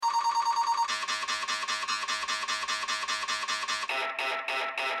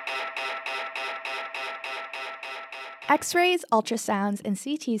X-rays, ultrasounds, and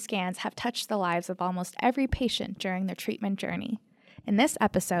CT scans have touched the lives of almost every patient during their treatment journey. In this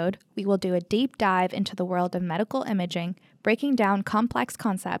episode, we will do a deep dive into the world of medical imaging, breaking down complex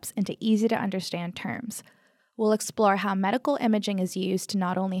concepts into easy-to-understand terms. We'll explore how medical imaging is used to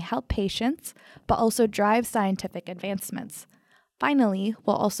not only help patients, but also drive scientific advancements. Finally,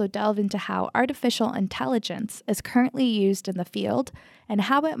 we'll also delve into how artificial intelligence is currently used in the field and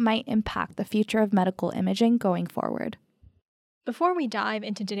how it might impact the future of medical imaging going forward. Before we dive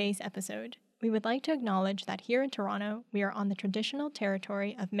into today's episode, we would like to acknowledge that here in Toronto, we are on the traditional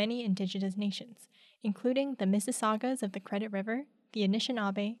territory of many Indigenous nations, including the Mississaugas of the Credit River, the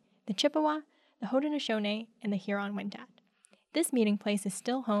Anishinaabe, the Chippewa, the Haudenosaunee, and the Huron-Wendat. This meeting place is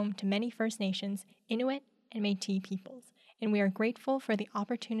still home to many First Nations, Inuit, and Métis peoples, and we are grateful for the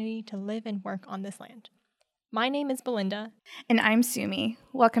opportunity to live and work on this land. My name is Belinda. And I'm Sumi.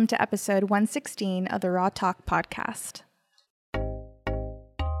 Welcome to episode 116 of the Raw Talk podcast.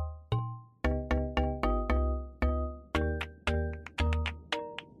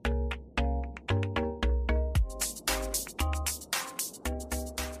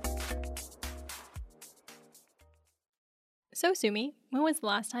 So, Sumi, when was the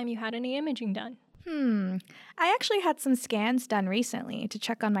last time you had any imaging done? I actually had some scans done recently to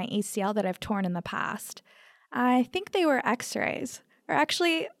check on my ACL that I've torn in the past. I think they were x-rays, or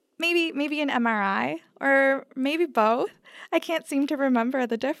actually maybe an MRI, or maybe both. I can't seem to remember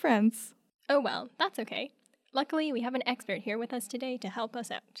the difference. Oh well, that's okay. Luckily, we have an expert here with us today to help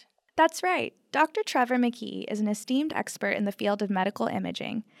us out. That's right. Dr. Trevor McKee is an esteemed expert in the field of medical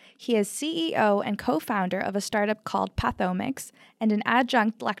imaging. He is CEO and co-founder of a startup called Pathomics and an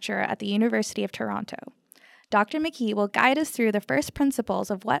adjunct lecturer at the University of Toronto. Dr. McKee will guide us through the first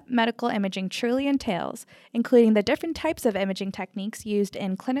principles of what medical imaging truly entails, including the different types of imaging techniques used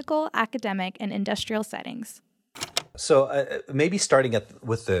in clinical, academic, and industrial settings. So maybe starting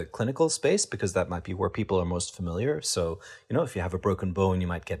with the clinical space, because that might be where people are most familiar. So, if you have a broken bone, you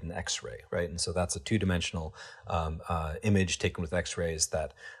might get an X-ray, right? And so that's a two-dimensional image taken with X-rays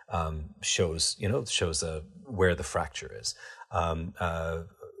that shows where the fracture is.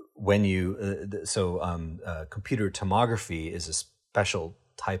 Computer tomography is a special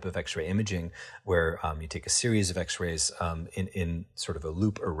type of X-ray imaging where you take a series of X-rays in sort of a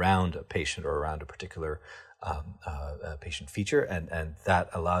loop around a patient or around a particular patient feature, and that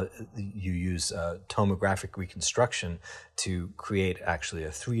you use tomographic reconstruction to create actually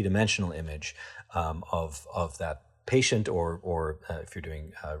a three-dimensional image of that patient, or if you're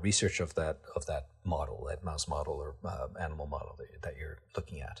doing research of that model, that mouse model or animal model that you're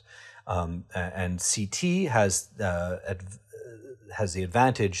looking at, and CT has the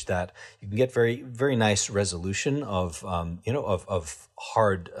advantage that you can get very, very nice resolution of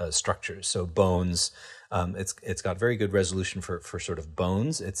hard structures. So bones, it's got very good resolution for sort of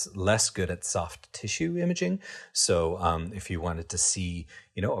bones. It's less good at soft tissue imaging. So if you wanted to see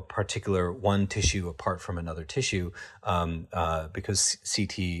a particular one tissue apart from another tissue, because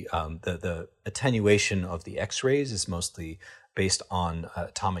CT, the attenuation of the X-rays is mostly based on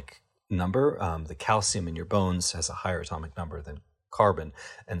atomic number. The calcium in your bones has a higher atomic number than carbon,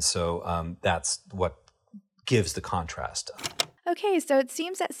 and so that's what gives the contrast. Okay, so it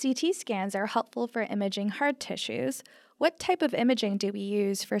seems that CT scans are helpful for imaging hard tissues. What type of imaging do we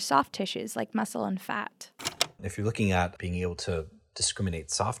use for soft tissues like muscle and fat? If you're looking at being able to discriminate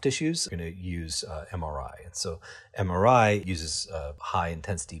soft tissues, you're going to use MRI. And so MRI uses high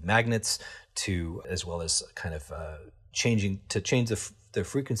intensity magnets as well as kind of change the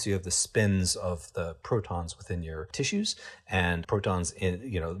frequency of the spins of the protons within your tissues, and protons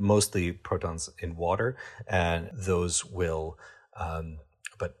mostly protons in water, and those will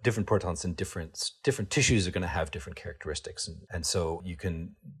but different protons in different tissues are going to have different characteristics, and so you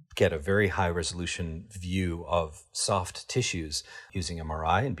can get a very high resolution view of soft tissues using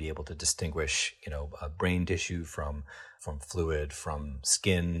MRI and be able to distinguish brain tissue from fluid, from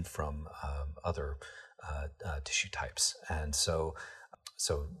skin, from other tissue types. And so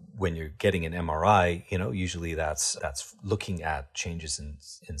when you're getting an MRI, usually that's looking at changes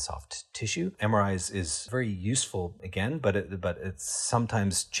in soft tissue. MRI is very useful again, but it's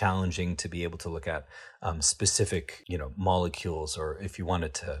sometimes challenging to be able to look at specific molecules, or if you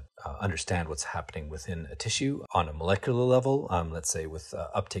wanted to understand what's happening within a tissue on a molecular level, let's say with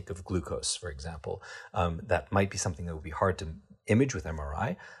uptake of glucose, for example, that might be something that would be hard to image with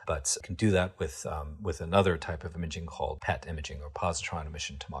MRI, but can do that with another type of imaging called PET imaging, or positron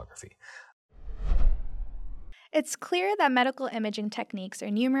emission tomography. It's clear that medical imaging techniques are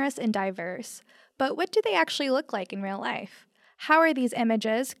numerous and diverse, but what do they actually look like in real life? How are these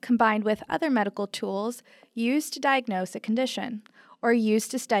images, combined with other medical tools, used to diagnose a condition or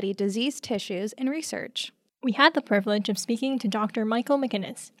used to study diseased tissues in research? We had the privilege of speaking to Dr. Michael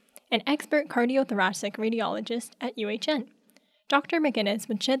McInnes, an expert cardiothoracic radiologist at UHN. Dr. McInnes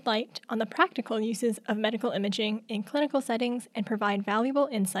would shed light on the practical uses of medical imaging in clinical settings and provide valuable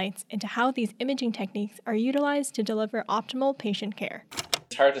insights into how these imaging techniques are utilized to deliver optimal patient care.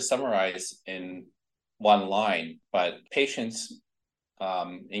 It's hard to summarize in one line, but patients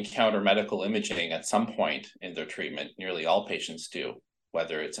encounter medical imaging at some point in their treatment. Nearly all patients do,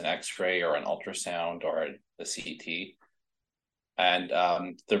 whether it's an X-ray or an ultrasound or a CT. And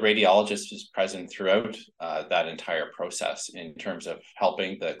the radiologist is present throughout that entire process in terms of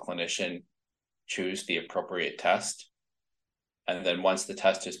helping the clinician choose the appropriate test. And then once the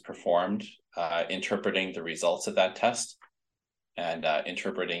test is performed, interpreting the results of that test and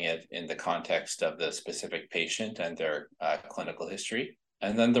interpreting it in the context of the specific patient and their clinical history.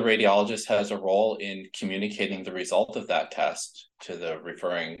 And then the radiologist has a role in communicating the result of that test to the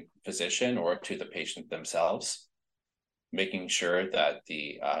referring physician or to the patient themselves, making sure that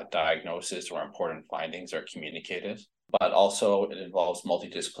the diagnosis or important findings are communicated. But also it involves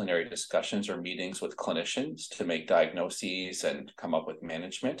multidisciplinary discussions or meetings with clinicians to make diagnoses and come up with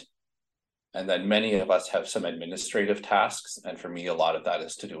management. And then many of us have some administrative tasks. And for me, a lot of that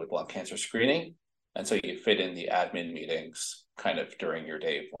is to do with lung cancer screening. And so you fit in the admin meetings kind of during your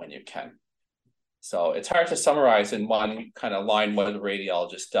day when you can. So it's hard to summarize in one kind of line what a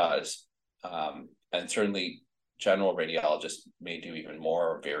radiologist does. And certainly general radiologists may do even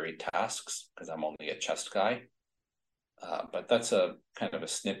more varied tasks because I'm only a chest guy. But that's a kind of a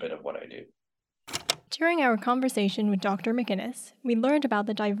snippet of what I do. During our conversation with Dr. McInnes, we learned about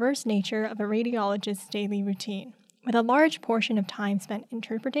the diverse nature of a radiologist's daily routine, with a large portion of time spent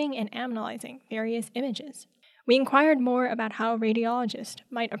interpreting and analyzing various images. We inquired more about how a radiologist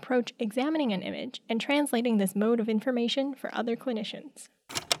might approach examining an image and translating this mode of information for other clinicians.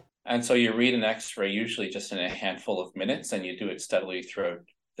 And so you read an X-ray usually just in a handful of minutes, and you do it steadily throughout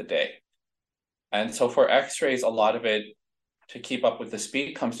the day. And so for X-rays, a lot of it, to keep up with the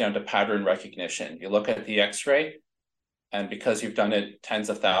speed, comes down to pattern recognition. You look at the X-ray, and because you've done it tens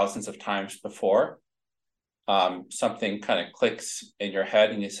of thousands of times before, something kind of clicks in your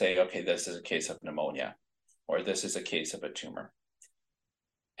head and you say, okay, this is a case of pneumonia, or this is a case of a tumor.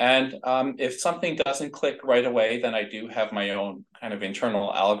 And if something doesn't click right away, then I do have my own kind of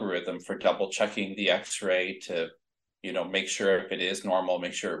internal algorithm for double checking the X-ray to, make sure if it is normal,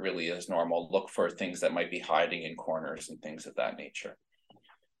 make sure it really is normal, look for things that might be hiding in corners and things of that nature.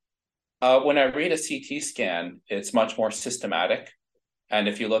 When I read a CT scan, it's much more systematic. And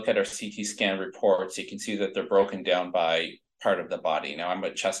if you look at our CT scan reports, you can see that they're broken down by part of the body. Now, I'm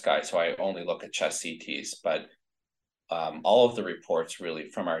a chest guy, so I only look at chest CTs, but all of the reports really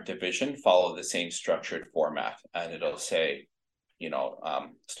from our division follow the same structured format. And it'll say,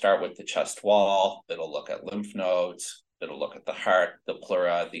 start with the chest wall, it'll look at lymph nodes, it'll look at the heart, the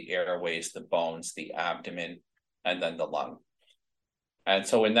pleura, the airways, the bones, the abdomen, and then the lung. And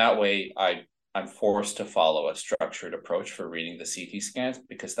so in that way, I'm forced to follow a structured approach for reading the CT scans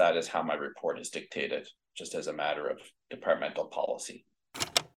because that is how my report is dictated, just as a matter of departmental policy.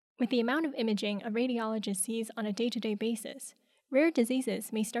 With the amount of imaging a radiologist sees on a day-to-day basis, rare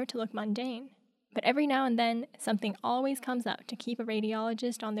diseases may start to look mundane. But every now and then, something always comes up to keep a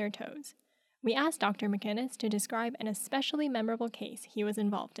radiologist on their toes. We asked Dr. McInnes to describe an especially memorable case he was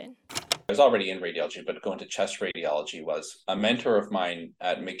involved in. I was already in radiology, but going to chest radiology was a mentor of mine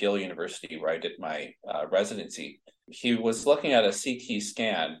at McGill University, where I did my residency. He was looking at a CT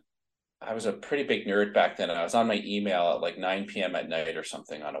scan. I was a pretty big nerd back then. I was on my email at like 9 p.m. at night or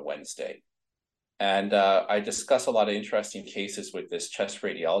something on a Wednesday. And I discussed a lot of interesting cases with this chest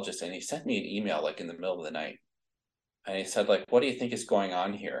radiologist, and he sent me an email like in the middle of the night. And he said, like, what do you think is going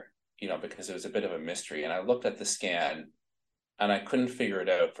on here? Because it was a bit of a mystery. And I looked at the scan and I couldn't figure it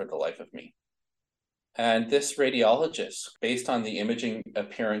out for the life of me. And this radiologist, based on the imaging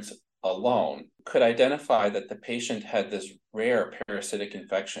appearance alone, could identify that the patient had this rare parasitic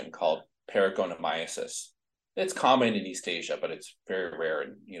infection called paragonomyosis. It's common in East Asia, but it's very rare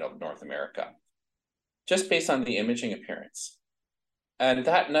in North America, just based on the imaging appearance. And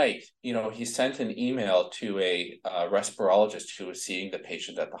that night, he sent an email to a respirologist who was seeing the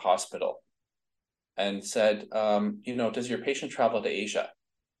patient at the hospital and said, does your patient travel to Asia?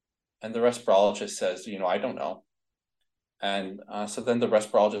 And the respirologist says, I don't know. And so then the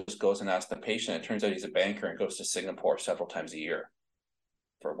respirologist goes and asks the patient. It turns out he's a banker and goes to Singapore several times a year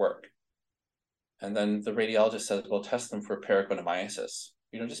for work. And then the radiologist says, well, test them for paragonomyosis,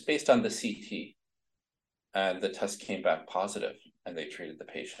 just based on the CT. and the test came back positive, and they treated the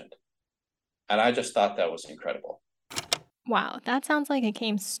patient. And I just thought that was incredible. Wow, that sounds like it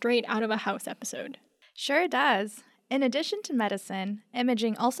came straight out of a House episode. Sure does. In addition to medicine,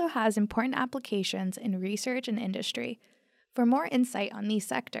 imaging also has important applications in research and industry. For more insight on these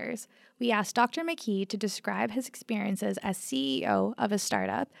sectors, we asked Dr. McKee to describe his experiences as CEO of a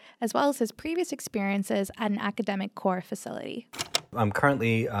startup, as well as his previous experiences at an academic core facility. I'm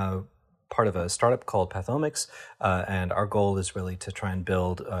currently part of a startup called Pathomics, and our goal is really to try and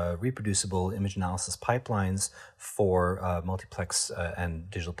build reproducible image analysis pipelines for multiplex and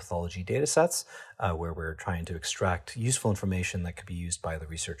digital pathology data sets, where we're trying to extract useful information that could be used by the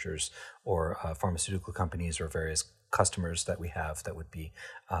researchers or pharmaceutical companies or various customers that we have that would be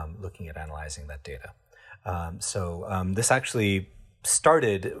looking at analyzing that data. So this actually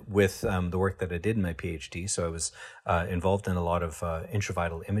started with the work that I did in my PhD. So I was involved in a lot of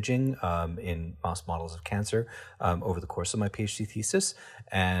intravital imaging in mouse models of cancer over the course of my PhD thesis.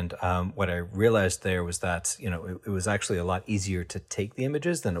 And what I realized there was that, it was actually a lot easier to take the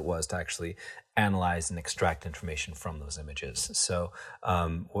images than it was to actually analyze and extract information from those images. So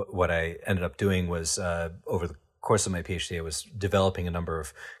what I ended up doing was over the course of my PhD, I was developing a number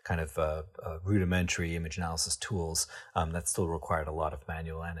of kind of rudimentary image analysis tools that still required a lot of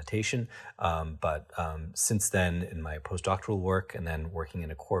manual annotation. But since then, in my postdoctoral work and then working in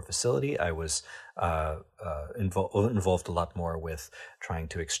a core facility, I was involved a lot more with trying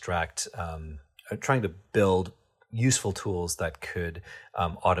to extract, trying to build useful tools that could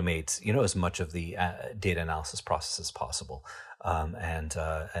automate, as much of the data analysis process as possible. And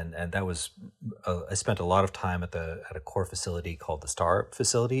that was I spent a lot of time at a core facility called the STAR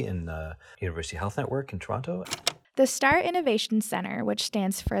facility in University Health Network in Toronto. The STAR Innovation Center, which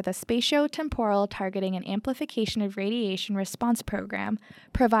stands for the Spatiotemporal Targeting and Amplification of Radiation Response Program,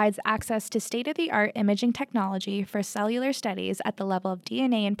 provides access to state-of-the-art imaging technology for cellular studies at the level of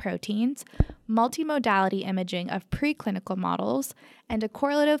DNA and proteins, multimodality imaging of preclinical models, and a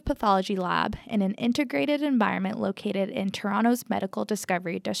correlative pathology lab in an integrated environment located in Toronto's Medical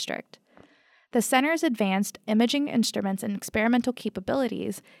Discovery District. The center's advanced imaging instruments and experimental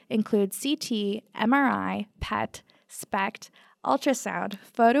capabilities include CT, MRI, PET, SPECT, ultrasound,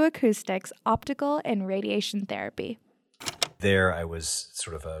 photoacoustics, optical, and radiation therapy. There I was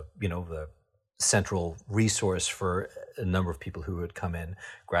sort of the central resource for a number of people who would come in,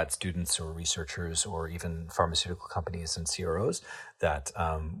 grad students or researchers or even pharmaceutical companies and CROs that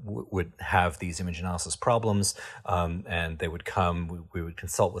would have these image analysis problems, and they would come, we would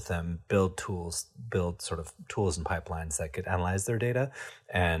consult with them, build sort of tools and pipelines that could analyze their data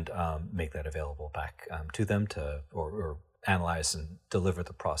and make that available back to them or analyze and deliver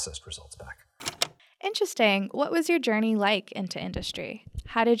the processed results back. Interesting. What was your journey like into industry?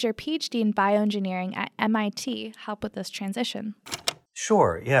 How did your PhD in bioengineering at MIT help with this transition?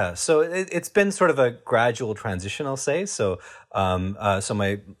 Sure. Yeah. So it's been sort of a gradual transition, I'll say. So, during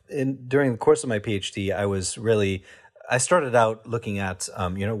the course of my PhD, I started out looking at,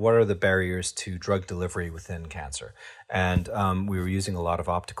 what are the barriers to drug delivery within cancer? And we were using a lot of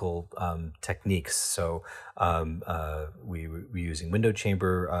optical techniques. So we were using window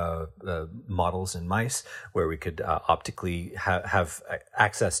chamber models in mice where we could optically have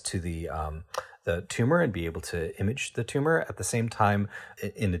access to the tumor and be able to image the tumor at the same time,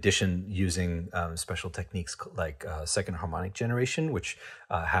 in addition using special techniques like second harmonic generation, which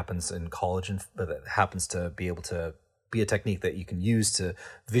happens in collagen, but that happens to be able to be a technique that you can use to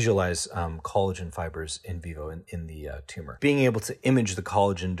visualize collagen fibers in vivo in the tumor. Being able to image the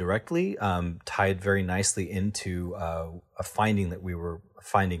collagen directly tied very nicely into a finding that we were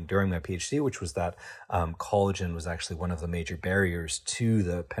finding during my PhD, which was that collagen was actually one of the major barriers to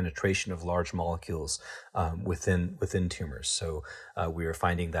the penetration of large molecules within tumors. So we were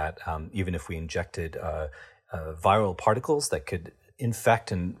finding that even if we injected viral particles that could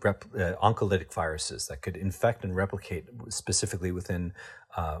infect and oncolytic viruses that could infect and replicate specifically within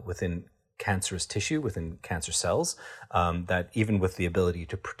cancerous tissue, within cancer cells, that even with the ability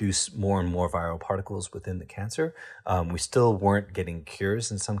to produce more and more viral particles within the cancer, we still weren't getting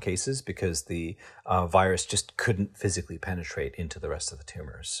cures in some cases because the virus just couldn't physically penetrate into the rest of the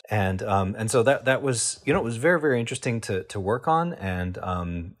tumors. And so that was, it was very, very interesting to work on.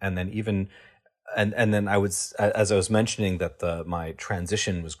 And then even And then as I was mentioning that my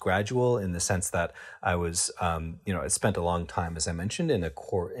transition was gradual in the sense that I was, I spent a long time, as I mentioned, in a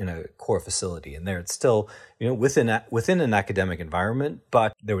core facility, and there it's still, within an academic environment,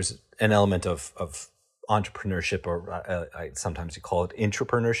 but there was an element of entrepreneurship, or sometimes you call it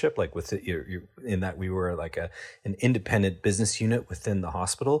intrapreneurship, like with it, you're in that we were like an independent business unit within the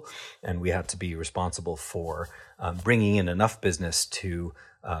hospital, and we had to be responsible for bringing in enough business to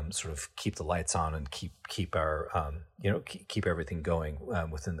sort of keep the lights on and keep our keep everything going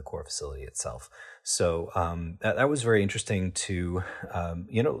within the core facility itself. So that was very interesting to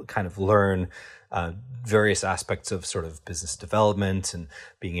kind of learn various aspects of sort of business development and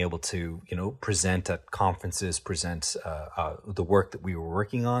being able to present at conferences, present the work that we were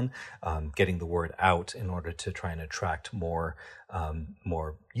working on, getting the word out in order to try and attract more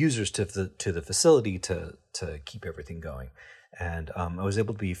users to the facility to keep everything going. And I was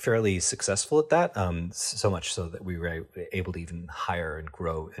able to be fairly successful at that, so much so that we were able to even hire and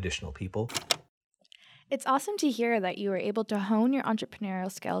grow additional people. It's awesome to hear that you were able to hone your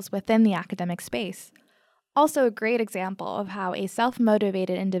entrepreneurial skills within the academic space. Also a great example of how a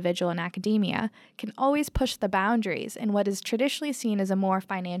self-motivated individual in academia can always push the boundaries in what is traditionally seen as a more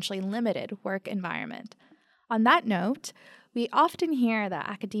financially limited work environment. On that note, we often hear that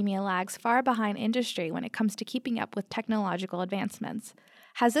academia lags far behind industry when it comes to keeping up with technological advancements.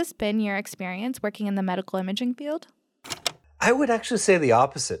 Has this been your experience working in the medical imaging field? I would actually say the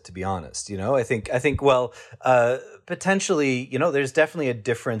opposite, to be honest. I think well, potentially, there's definitely a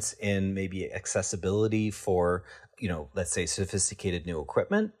difference in maybe accessibility for, let's say sophisticated new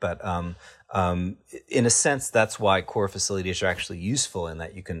equipment. But in a sense, that's why core facilities are actually useful, in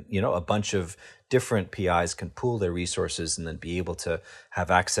that you can, a bunch of different PIs can pool their resources and then be able to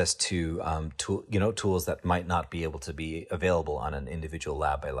have access to tools that might not be able to be available on an individual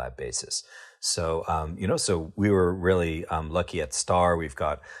lab by lab basis. So, so we were really lucky at STAR. We've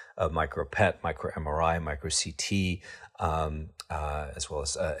got a micro PET, micro MRI, micro CT, as well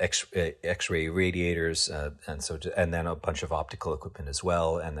as X-ray radiators, and then a bunch of optical equipment as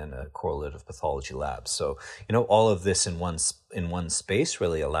well, and then a correlative pathology lab. So, all of this in one space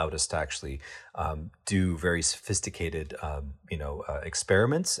really allowed us to actually do very sophisticated,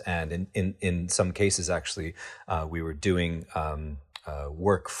 experiments, and in some cases actually we were doing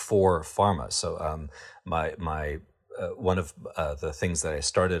work for pharma. So my one of the things that I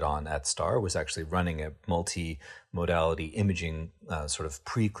started on at STAR was actually running a multi-modality imaging sort of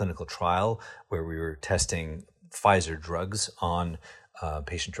preclinical trial where we were testing Pfizer drugs on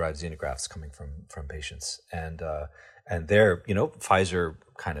patient-derived xenografts coming from patients. And there, Pfizer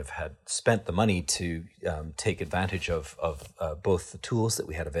kind of had spent the money to take advantage of both the tools that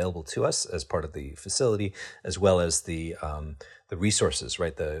we had available to us as part of the facility, as well as the resources,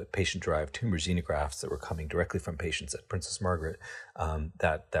 right? The patient-derived tumor xenografts that were coming directly from patients at Princess Margaret,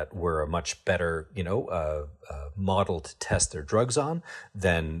 that were a much better, model to test their drugs on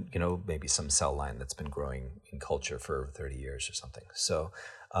than, maybe some cell line that's been growing in culture for 30 years or something. So,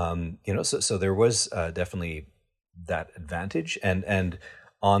 so there was definitely that advantage. And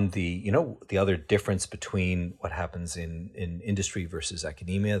on the, the other difference between what happens in industry versus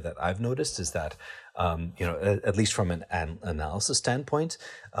academia that I've noticed is that, at least from an analysis standpoint,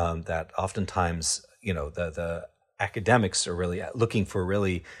 that oftentimes, the academics are really looking for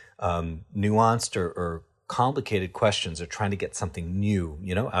really nuanced or complicated questions, or trying to get something new,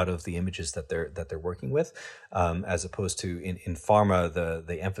 out of the images that they're working with, as opposed to in pharma,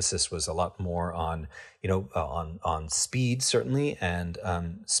 the emphasis was a lot more on, on speed, certainly, and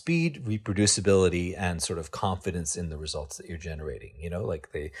speed, reproducibility, and sort of confidence in the results that you're generating.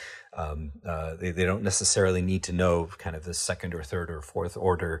 Like they don't necessarily need to know kind of the second or third or fourth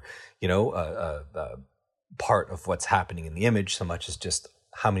order, part of what's happening in the image, so much as just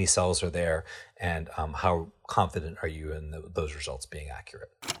how many cells are there, and how confident are you in those results being accurate.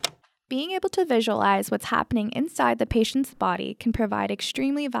 Being able to visualize what's happening inside the patient's body can provide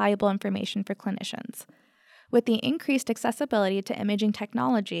extremely valuable information for clinicians. With the increased accessibility to imaging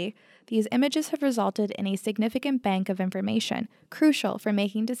technology, these images have resulted in a significant bank of information, crucial for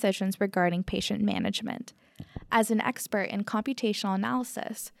making decisions regarding patient management. As an expert in computational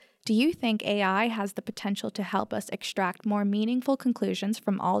analysis, do you think AI has the potential to help us extract more meaningful conclusions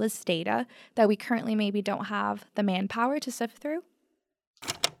from all this data that we currently maybe don't have the manpower to sift through?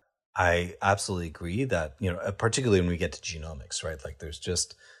 I absolutely agree that, particularly when we get to genomics, right? Like there's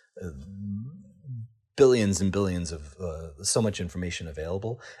just billions and billions of so much information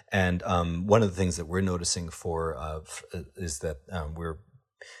available. And one of the things that we're noticing is that we're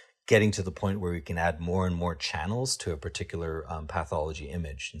getting to the point where we can add more and more channels to a particular pathology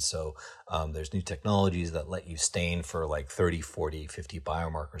image. And so there's new technologies that let you stain for like 30, 40, 50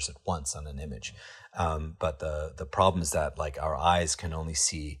 biomarkers at once on an image. But the problem is that like our eyes can only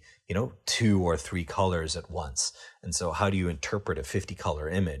see, 2 or 3 colors at once. And so how do you interpret a 50 color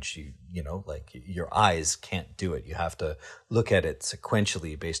image? Like your eyes can't do it. You have to look at it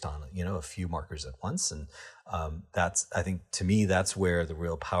sequentially based on, a few markers at once. And I think to me, that's where the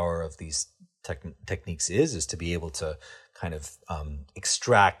real power of these techniques is to be able to kind of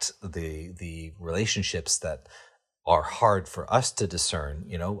extract the relationships that are hard for us to discern,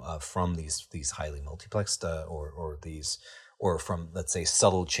 from these highly multiplexed or from, let's say,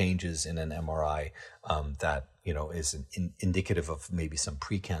 subtle changes in an MRI that is indicative of maybe some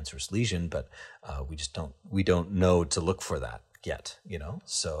precancerous lesion, but we don't know to look for that yet.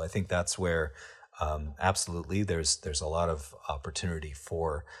 So I think that's where absolutely there's a lot of opportunity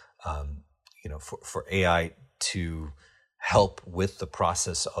for for AI to help with the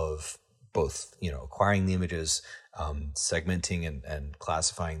process of both acquiring the images, segmenting and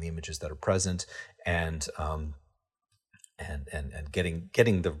classifying the images that are present, and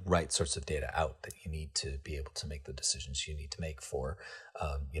getting the right sorts of data out that you need to be able to make the decisions you need to make for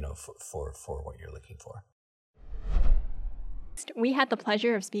for what you're looking for. We had the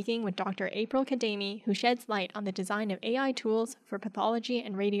pleasure of speaking with Dr. April Kadami, who sheds light on the design of AI tools for pathology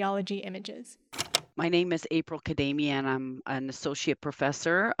and radiology images. My name is April Kadami, and I'm an associate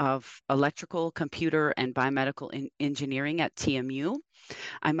professor of electrical, computer, and biomedical engineering at TMU.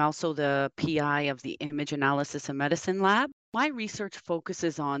 I'm also the PI of the Image Analysis and Medicine Lab. My research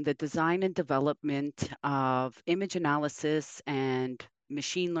focuses on the design and development of image analysis and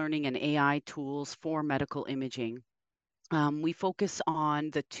machine learning and AI tools for medical imaging. We focus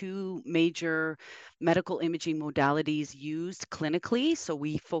on the 2 major medical imaging modalities used clinically. So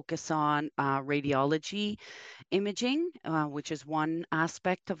we focus on radiology imaging, which is one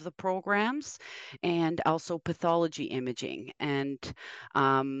aspect of the programs, and also pathology imaging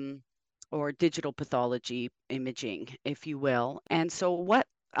or digital pathology imaging, if you will. And so what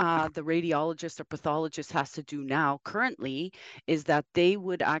the radiologist or pathologist has to do now currently is that they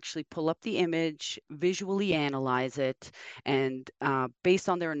would actually pull up the image, visually analyze it, and based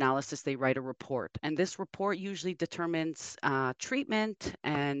on their analysis, they write a report. And this report usually determines treatment,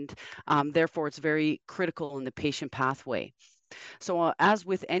 and therefore it's very critical in the patient pathway. So as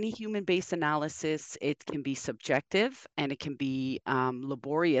with any human-based analysis, it can be subjective and it can be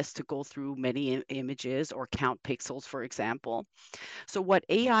laborious to go through many images or count pixels, for example. So what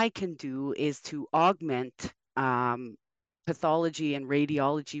AI can do is to augment pathology and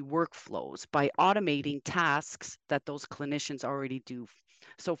radiology workflows by automating tasks that those clinicians already do.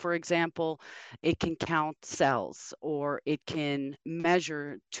 So for example, it can count cells or it can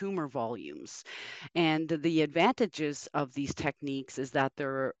measure tumor volumes. And the advantages of these techniques is that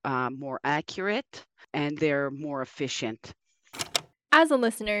they're more accurate and they're more efficient. As a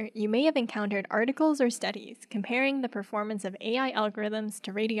listener, you may have encountered articles or studies comparing the performance of AI algorithms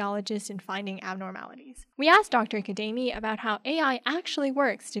to radiologists in finding abnormalities. We asked Dr. Kadami about how AI actually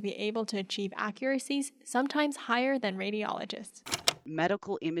works to be able to achieve accuracies sometimes higher than radiologists.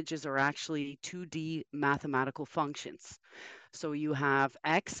 Medical images are actually 2D mathematical functions. So you have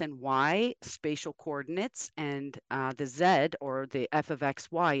X and Y spatial coordinates, and the Z, or the f of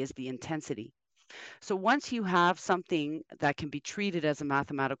XY, is the intensity. So once you have something that can be treated as a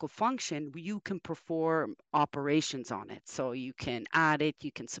mathematical function, you can perform operations on it. So you can add it,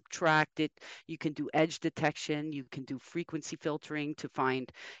 you can subtract it, you can do edge detection, you can do frequency filtering to find,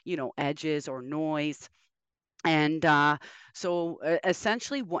 edges or noise. And so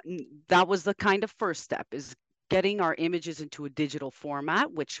essentially that was the kind of first step, is getting our images into a digital format,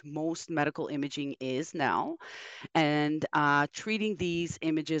 which most medical imaging is now, and treating these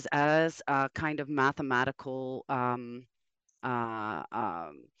images as a kind of mathematical, a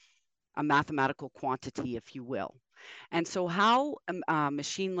mathematical quantity, if you will. And so how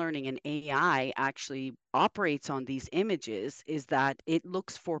machine learning and AI actually operates on these images is that it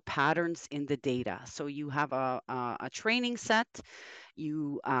looks for patterns in the data. So you have a training set,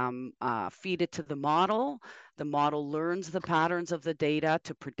 you feed it to the model learns the patterns of the data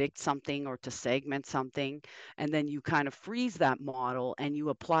to predict something or to segment something, and then you kind of freeze that model and you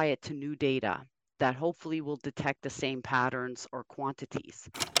apply it to new data that hopefully will detect the same patterns or quantities.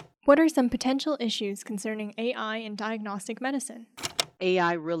 What are some potential issues concerning AI in diagnostic medicine?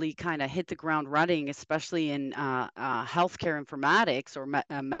 AI really kind of hit the ground running, especially in healthcare informatics or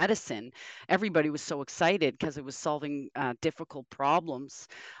medicine. Everybody was so excited because it was solving difficult problems.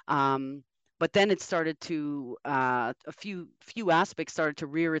 But then it started to a few aspects started to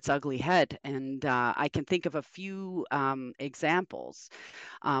rear its ugly head, and I can think of a few examples.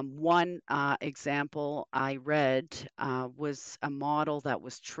 One example I read was a model that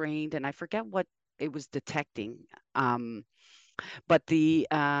was trained, and I forget what it was detecting. But the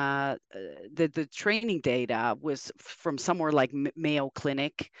training data was from somewhere like Mayo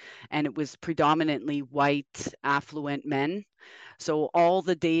Clinic, and it was predominantly white affluent men. So all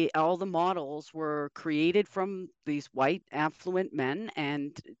the models were created from these white affluent men,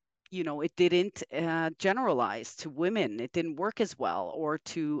 and it didn't generalize to women. It didn't work as well, or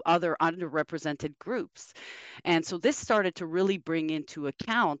to other underrepresented groups. And so this started to really bring into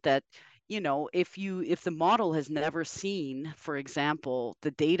account that if the model has never seen, for example,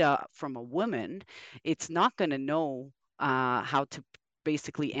 the data from a woman, it's not going to know how to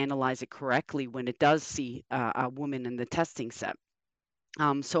basically analyze it correctly when it does see a woman in the testing set.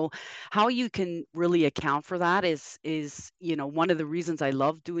 So how you can really account for that is one of the reasons I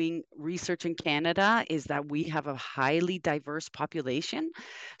love doing research in Canada is that we have a highly diverse population.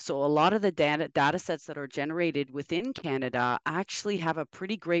 So a lot of the data sets that are generated within Canada actually have a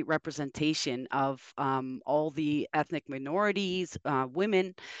pretty great representation of all the ethnic minorities,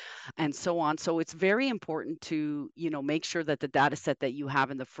 women, and so on. So it's very important to make sure that the data set that you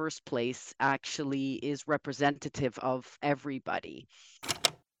have in the first place actually is representative of everybody.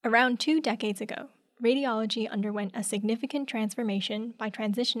 Around 2 decades ago, radiology underwent a significant transformation by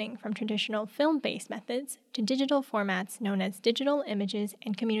transitioning from traditional film-based methods to digital formats known as Digital Images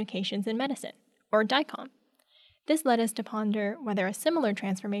and Communications in Medicine, or DICOM. This led us to ponder whether a similar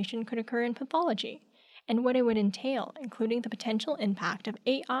transformation could occur in pathology, and what it would entail, including the potential impact of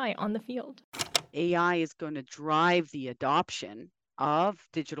AI on the field. AI is going to drive the adoption of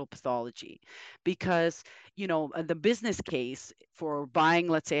digital pathology because the business case for buying,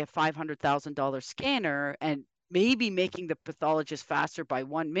 let's say, a $500,000 scanner and maybe making the pathologist faster by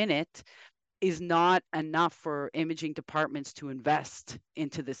 1 minute is not enough for imaging departments to invest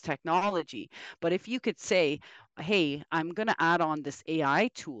into this technology. But if you could say, hey, I'm going to add on this AI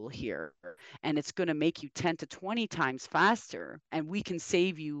tool here, and it's going to make you 10 to 20 times faster, and we can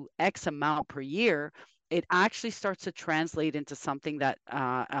save you X amount per year, it actually starts to translate into something that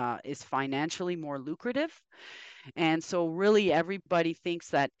is financially more lucrative. And so really everybody thinks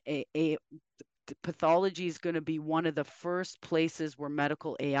that pathology is going to be one of the first places where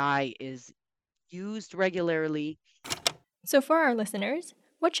medical AI is used regularly. So for our listeners,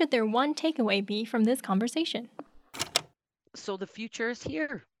 what should their one takeaway be from this conversation? So the future is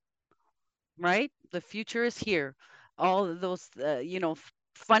here, right? The future is here. All of those,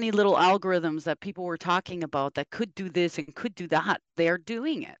 funny little algorithms that people were talking about that could do this and could do that, they're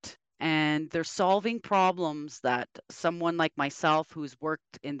doing it. And they're solving problems that someone like myself, who's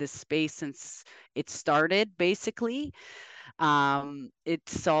worked in this space since it started, basically,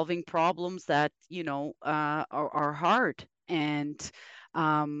 it's solving problems that are hard. And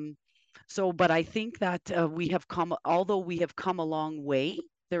but I think that although we have come a long way,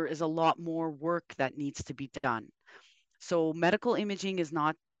 there is a lot more work that needs to be done. So medical imaging is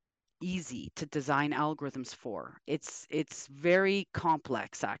not easy to design algorithms for. It's very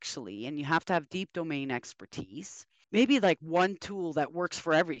complex, actually, and you have to have deep domain expertise. Maybe like one tool that works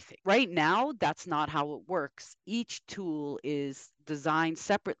for everything. Right now, that's not how it works. Each tool is designed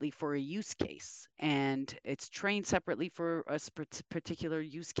separately for a use case, and it's trained separately for a particular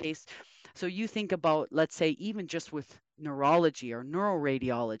use case. So you think about, let's say, even just with neurology or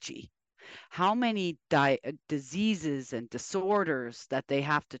neuroradiology, how many diseases and disorders that they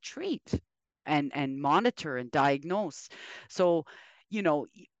have to treat and monitor and diagnose. So,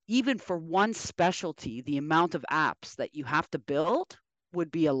 even for one specialty, the amount of apps that you have to build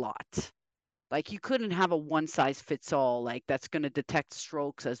would be a lot. Like you couldn't have a one size fits all, like that's going to detect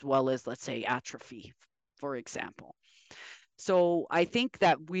strokes as well as, let's say, atrophy, for example. So I think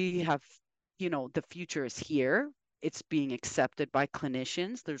that we have, the future is here. It's being accepted by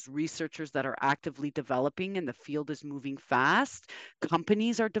clinicians. There's researchers that are actively developing, and the field is moving fast.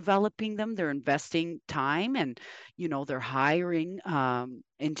 Companies are developing them. They're investing time, and they're hiring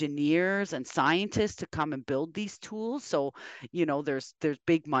engineers and scientists to come and build these tools. So there's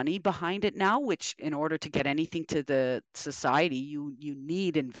big money behind it now, which in order to get anything to the society, you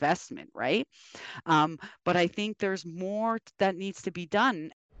need investment, right? But I think there's more that needs to be done.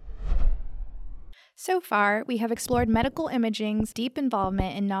 So far, we have explored medical imaging's deep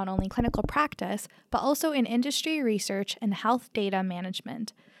involvement in not only clinical practice, but also in industry research and health data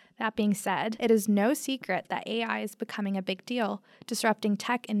management. That being said, it is no secret that AI is becoming a big deal, disrupting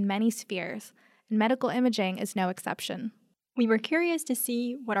tech in many spheres, and medical imaging is no exception. We were curious to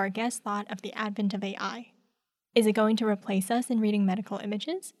see what our guests thought of the advent of AI. Is it going to replace us in reading medical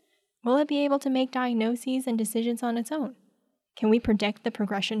images? Will it be able to make diagnoses and decisions on its own? Can we predict the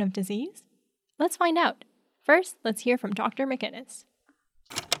progression of disease? Let's find out. First, let's hear from Dr. McInnes.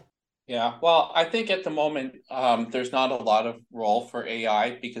 Yeah, well, I think at the moment, there's not a lot of role for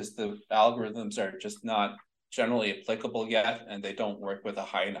AI because the algorithms are just not generally applicable yet, and they don't work with a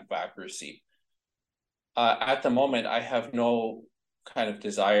high enough accuracy. At the moment, I have no kind of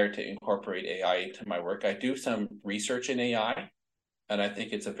desire to incorporate AI into my work. I do some research in AI, and I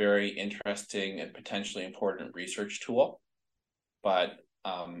think it's a very interesting and potentially important research tool. But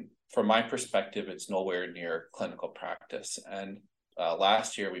from my perspective, it's nowhere near clinical practice. And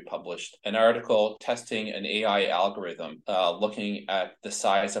last year, we published an article testing an AI algorithm looking at the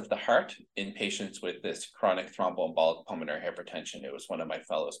size of the heart in patients with this chronic thromboembolic pulmonary hypertension. It was one of my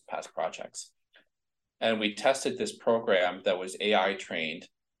fellows' past projects. And we tested this program that was AI trained.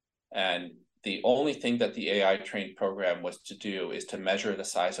 And the only thing that the AI trained program was to do is to measure the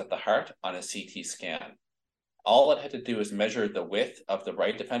size of the heart on a CT scan. All it had to do is measure the width of the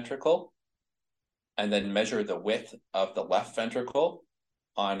right ventricle and then measure the width of the left ventricle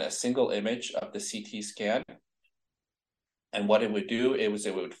on a single image of the CT scan. And what it would do, it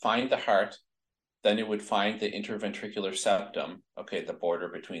would find the heart, then it would find the interventricular septum, okay, the border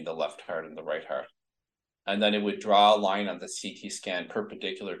between the left heart and the right heart. And then it would draw a line on the CT scan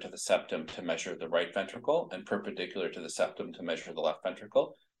perpendicular to the septum to measure the right ventricle and perpendicular to the septum to measure the left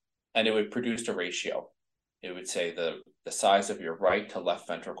ventricle. And it would produce a ratio. It would say the size of your right to left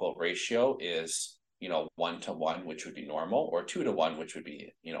ventricle ratio is, 1-to-1, which would be normal, or 2-to-1, which would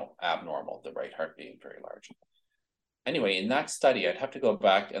be, abnormal, the right heart being very large. Anyway, in that study, I'd have to go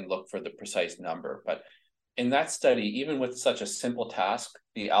back and look for the precise number, but in that study, even with such a simple task,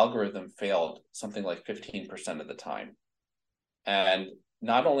 the algorithm failed something like 15% of the time. And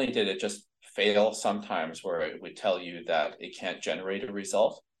not only did it just fail sometimes where it would tell you that it can't generate a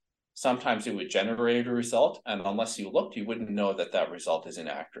result, sometimes it would generate a result, and unless you looked, you wouldn't know that that result is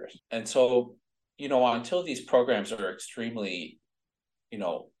inaccurate. And so, until these programs are extremely,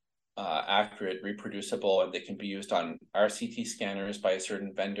 accurate, reproducible, and they can be used on RCT scanners by a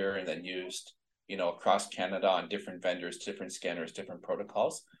certain vendor and then used across Canada on different vendors, different scanners, different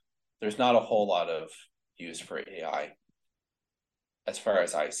protocols, there's not a whole lot of use for AI as far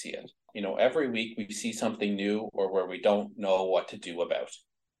as I see it. Every week we see something new or where we don't know what to do about.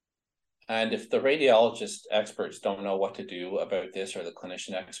 And if the radiologist experts don't know what to do about this, or the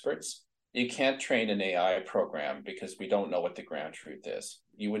clinician experts, you can't train an AI program because we don't know what the ground truth is.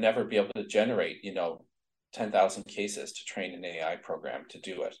 You would never be able to generate, 10,000 cases to train an AI program to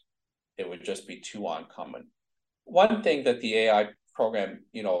do it. It would just be too uncommon. One thing that the AI program,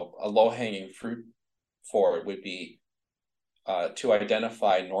 a low-hanging fruit for it would be to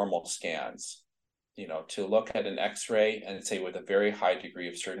identify normal scans, to look at an X-ray and say with a very high degree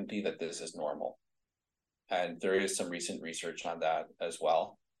of certainty that this is normal. And there is some recent research on that as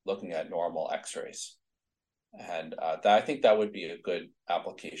well, looking at normal X-rays. And I think that would be a good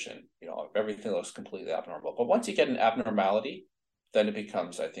application, if everything looks completely abnormal. But once you get an abnormality, then it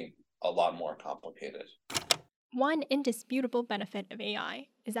becomes, I think, a lot more complicated. One indisputable benefit of AI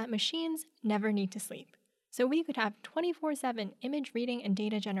is that machines never need to sleep. So we could have 24/7 image reading and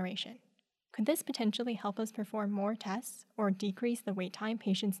data generation. Could this potentially help us perform more tests or decrease the wait time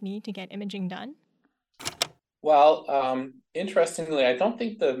patients need to get imaging done? Well, interestingly, I don't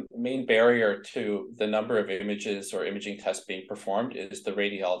think the main barrier to the number of images or imaging tests being performed is the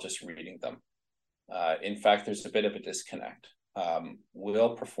radiologist reading them. In fact, there's a bit of a disconnect.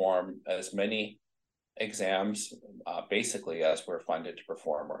 We'll perform as many exams basically as we're funded to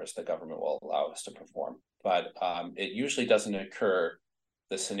perform, or as the government will allow us to perform. But it usually doesn't occur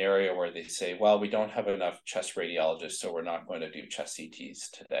the scenario where they say, well, we don't have enough chest radiologists, so we're not going to do chest CTs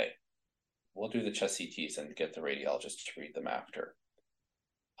today. We'll do the chest CTs and get the radiologists to read them after.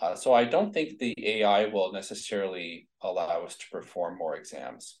 So I don't think the AI will necessarily allow us to perform more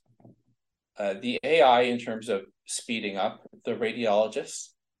exams. The AI, in terms of speeding up the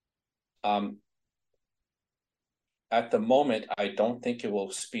radiologists, at the moment, I don't think it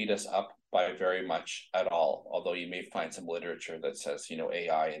will speed us up by very much at all, although you may find some literature that says,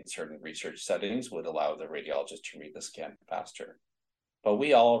 AI in certain research settings would allow the radiologist to read the scan faster. But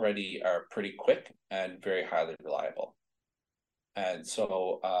we already are pretty quick and very highly reliable. And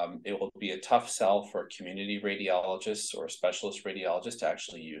so it will be a tough sell for community radiologists or specialist radiologists to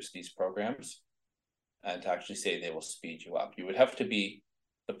actually use these programs and to actually say they will speed you up.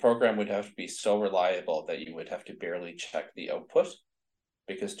 The program would have to be so reliable that you would have to barely check the output,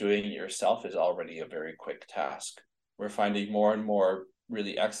 because doing it yourself is already a very quick task. We're finding more and more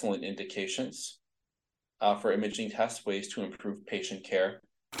really excellent indications for imaging test ways to improve patient care.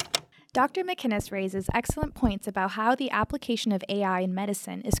 Dr. McInnes raises excellent points about how the application of AI in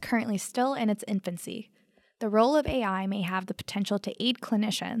medicine is currently still in its infancy. The role of AI may have the potential to aid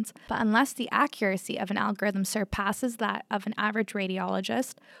clinicians, but unless the accuracy of an algorithm surpasses that of an average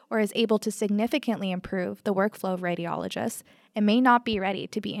radiologist or is able to significantly improve the workflow of radiologists, it may not be ready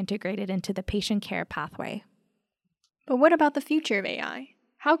to be integrated into the patient care pathway. But what about the future of AI?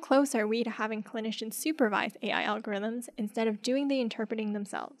 How close are we to having clinicians supervise AI algorithms instead of doing the interpreting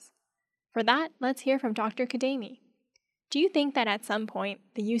themselves? For that, let's hear from Dr. Kadami. Do you think that at some point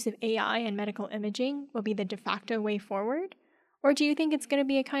the use of AI in medical imaging will be the de facto way forward? Or do you think it's going to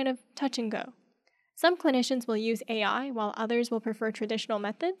be a kind of touch and go? Some clinicians will use AI while others will prefer traditional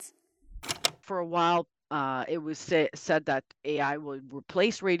methods. For a while, it was said that AI will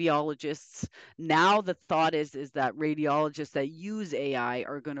replace radiologists. Now the thought is that radiologists that use AI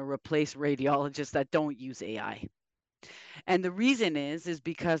are going to replace radiologists that don't use AI. And the reason is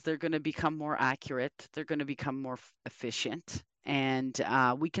because they're going to become more accurate, they're going to become more efficient, and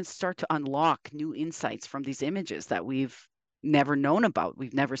we can start to unlock new insights from these images that we've never known about,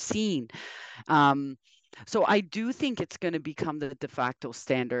 we've never seen. So I do think it's going to become the de facto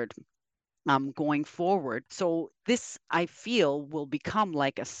standard going forward. So this, I feel, will become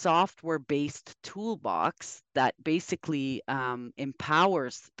like a software-based toolbox that basically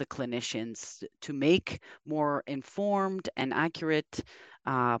empowers the clinicians to make more informed and accurate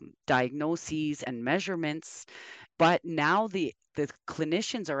diagnoses and measurements. But now the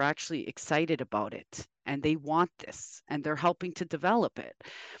clinicians are actually excited about it, and they want this, and they're helping to develop it.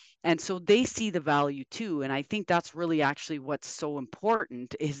 And so they see the value too. And I think that's really actually what's so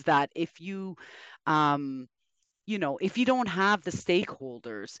important, is that if you, if you don't have the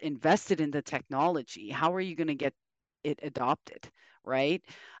stakeholders invested in the technology, how are you going to get it adopted, right?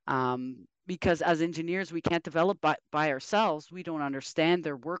 Because as engineers, we can't develop by ourselves. We don't understand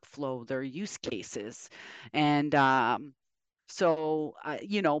their workflow, their use cases. And but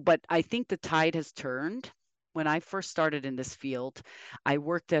I think the tide has turned. When I first started in this field, I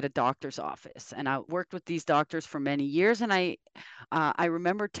worked at a doctor's office, and I worked with these doctors for many years. And I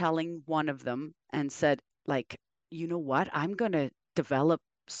remember telling one of them and said, like, you know what? I'm going to develop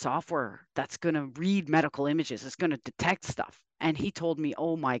software that's going to read medical images. It's going to detect stuff. And he told me,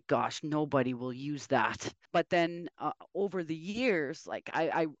 oh my gosh, nobody will use that. But then over the years, like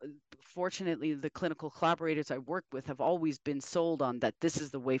I fortunately, the clinical collaborators I work with have always been sold on that this is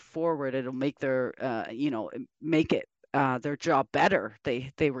the way forward. It'll make their, make it their job better.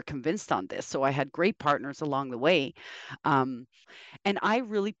 They were convinced on this. So I had great partners along the way. And I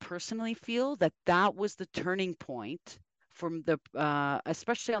really personally feel that that was the turning point from the,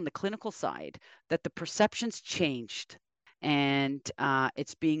 especially on the clinical side, that the perceptions changed, and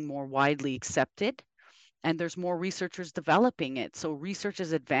it's being more widely accepted, and there's more researchers developing it. So research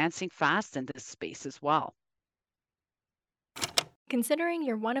is advancing fast in this space as well. Considering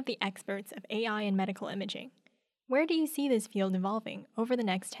you're one of the experts of AI in medical imaging, where do you see this field evolving over the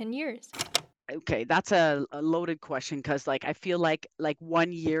next 10 years? Okay, that's a loaded question, because I feel like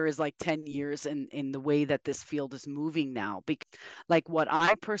 1 year is like 10 years in the way that this field is moving now. Because what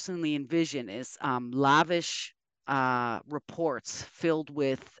I personally envision is lavish reports filled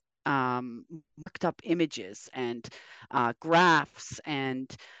with marked up images and graphs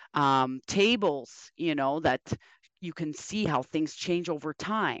and tables, that you can see how things change over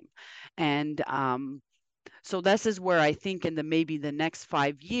time. And so this is where I think in maybe the next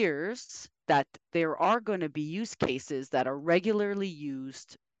 5 years that there are going to be use cases that are regularly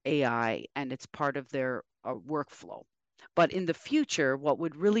used AI, and it's part of their workflow. But in the future, what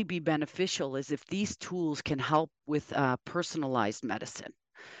would really be beneficial is if these tools can help with personalized medicine.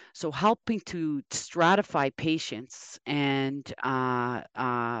 So helping to stratify patients and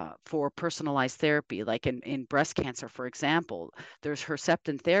for personalized therapy, like in breast cancer, for example, there's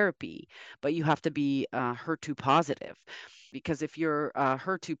Herceptin therapy, but you have to be HER2 positive. Because if you're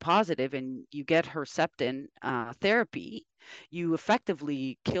HER2 positive and you get Herceptin therapy, you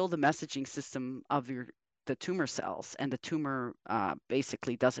effectively kill the messaging system of the tumor cells, and the tumor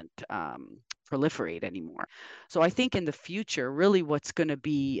basically doesn't proliferate anymore. So I think in the future, really what's going to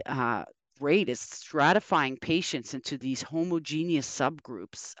be great is stratifying patients into these homogeneous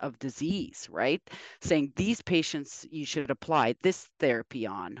subgroups of disease, right? Saying these patients you should apply this therapy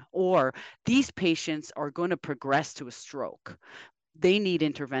on, or these patients are going to progress to a stroke. They need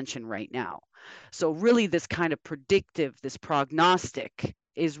intervention right now. So really this kind of predictive, this prognostic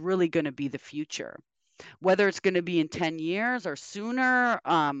is really going to be the future. Whether it's going to be in 10 years or sooner,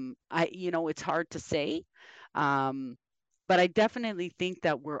 it's hard to say. But I definitely think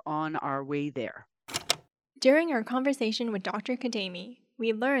that we're on our way there. During our conversation with Dr. Kadami,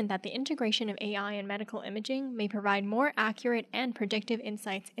 we learned that the integration of AI in medical imaging may provide more accurate and predictive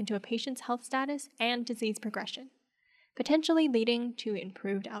insights into a patient's health status and disease progression, potentially leading to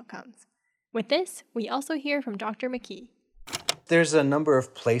improved outcomes. With this, we also hear from Dr. McKee. There's a number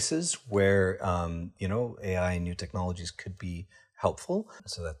of places where, AI and new technologies could be helpful.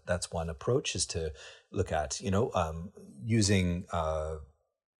 So that's one approach, is to look at, using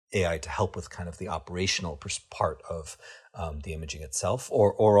AI to help with kind of the operational part of the imaging itself,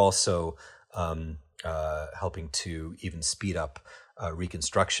 or also helping to even speed up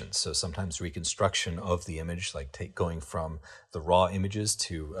reconstruction. So sometimes reconstruction of the image, like going from the raw images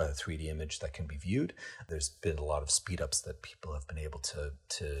to a 3D image that can be viewed. There's been a lot of speed ups that people have been able to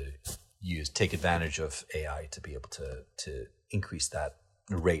take advantage of AI to be able to increase that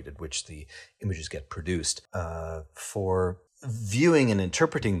rate at which the images get produced. For viewing and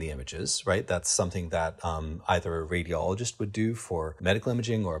interpreting the images, right? That's something that either a radiologist would do for medical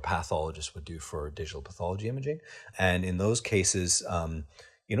imaging or a pathologist would do for digital pathology imaging. And in those cases,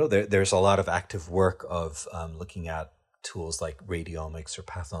 there's a lot of active work of looking at tools like radiomics or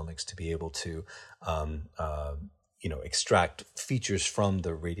pathomics to be able to extract features from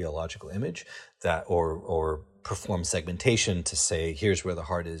the radiological image that or perform segmentation to say, here's where the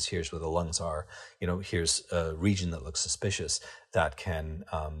heart is, here's where the lungs are, here's a region that looks suspicious, that can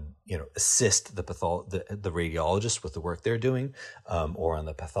assist the radiologist with the work they're doing, or on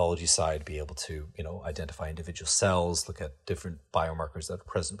the pathology side be able to identify individual cells, look at different biomarkers that are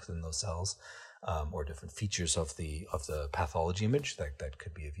present within those cells, or different features of the pathology image that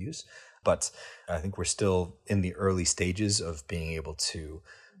could be of use. But I think we're still in the early stages of being able to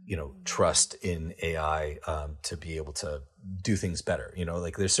trust in AI to be able to do things better.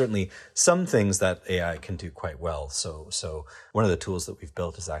 There's certainly some things that AI can do quite well. So one of the tools that we've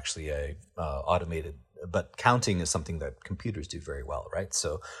built is actually a automated, but counting is something that computers do very well, right?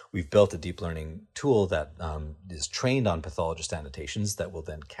 So we've built a deep learning tool that is trained on pathologist annotations that will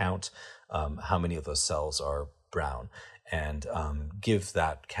then count how many of those cells are brown, and give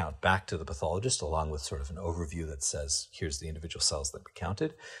that count back to the pathologist along with sort of an overview that says, here's the individual cells that we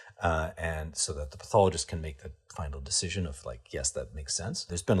counted. And so that the pathologist can make the final decision of yes, that makes sense.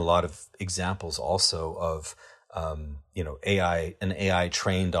 There's been a lot of examples also of, an AI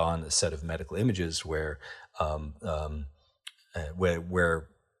trained on a set of medical images where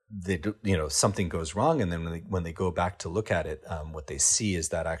they do, something goes wrong. And then when they go back to look at it, what they see is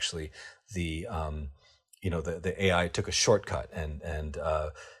that actually the AI took a shortcut and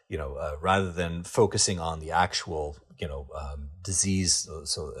rather than focusing on the actual, disease.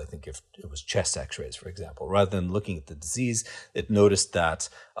 So I think if it was chest x-rays, for example, rather than looking at the disease, it noticed that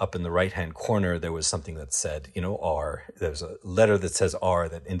up in the right-hand corner, there was something that said, R. There's a letter that says R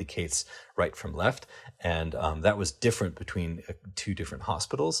that indicates right from left. And that was different between two different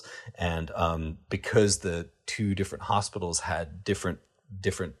hospitals. And because the two different hospitals had different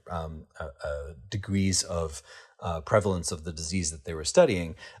degrees of prevalence of the disease that they were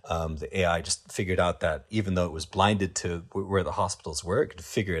studying, the AI just figured out that even though it was blinded to where the hospitals were, it could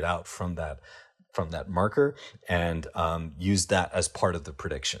figure it out from that marker and use that as part of the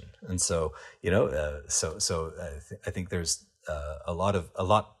prediction. And so, I think there's a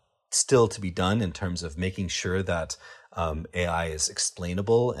lot still to be done in terms of making sure that AI is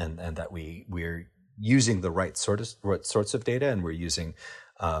explainable and that we're using the right sorts of data, and we're using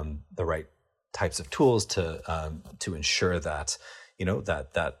the right types of tools to ensure that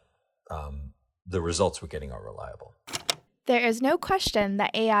the results we're getting are reliable. There is no question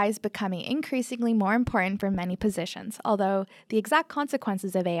that AI is becoming increasingly more important for many positions, although the exact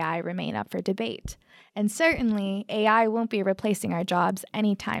consequences of AI remain up for debate. And certainly, AI won't be replacing our jobs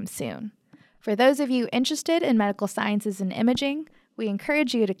anytime soon. For those of you interested in medical sciences and imaging, we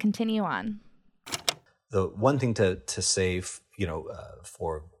encourage you to continue on. The one thing to say,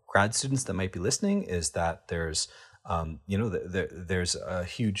 for grad students that might be listening is that there's a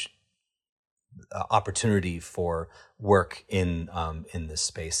huge opportunity for work in this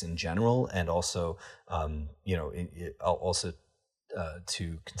space in general, and also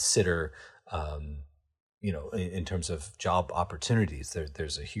to consider in terms of job opportunities.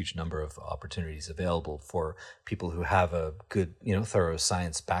 There's a huge number of opportunities available for people who have a good thorough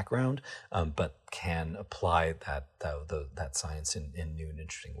science background, but can apply that science in new and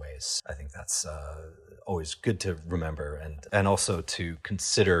interesting ways. I think that's always good to remember, and also to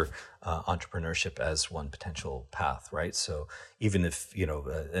consider entrepreneurship as one potential path, right? So even if,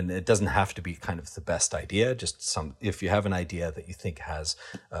 and it doesn't have to be kind of the best idea, if you have an idea that you think has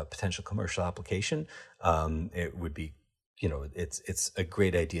a potential commercial application, it would be, it's a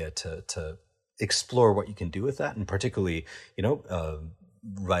great idea to explore what you can do with that, and particularly,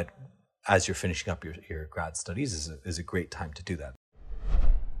 right as you're finishing up your grad studies is a great time to do that.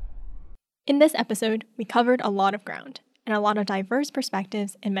 In this episode, we covered a lot of ground and a lot of diverse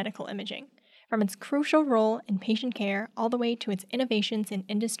perspectives in medical imaging, from its crucial role in patient care all the way to its innovations in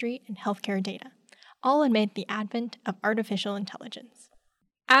industry and healthcare data, all amid the advent of artificial intelligence.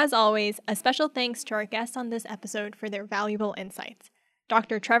 As always, a special thanks to our guests on this episode for their valuable insights,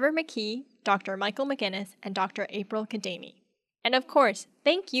 Dr. Trevor McKee, Dr. Michael McGinnis, and Dr. April Kadami. And of course,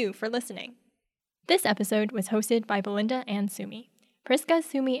 thank you for listening. This episode was hosted by Belinda and Sumi. Priska,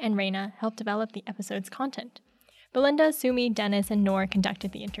 Sumi, and Reina helped develop the episode's content. Belinda, Sumi, Dennis, and Noor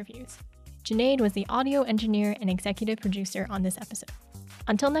conducted the interviews. Junaid was the audio engineer and executive producer on this episode.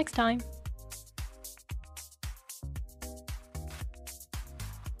 Until next time.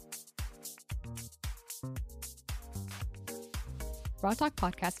 Raw Talk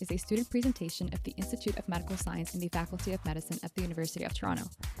Podcast is a student presentation of the Institute of Medical Science in the Faculty of Medicine at the University of Toronto.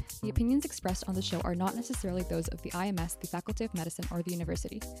 The opinions expressed on the show are not necessarily those of the IMS, the Faculty of Medicine, or the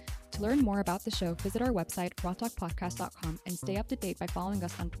university. To learn more about the show, visit our website, rawtalkpodcast.com, and stay up to date by following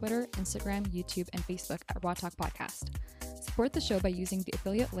us on Twitter, Instagram, YouTube, and Facebook at Raw Talk Podcast. Support the show by using the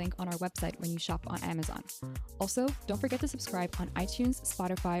affiliate link on our website when you shop on Amazon. Also, don't forget to subscribe on iTunes,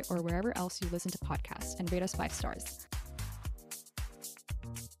 Spotify, or wherever else you listen to podcasts, and rate us 5 stars.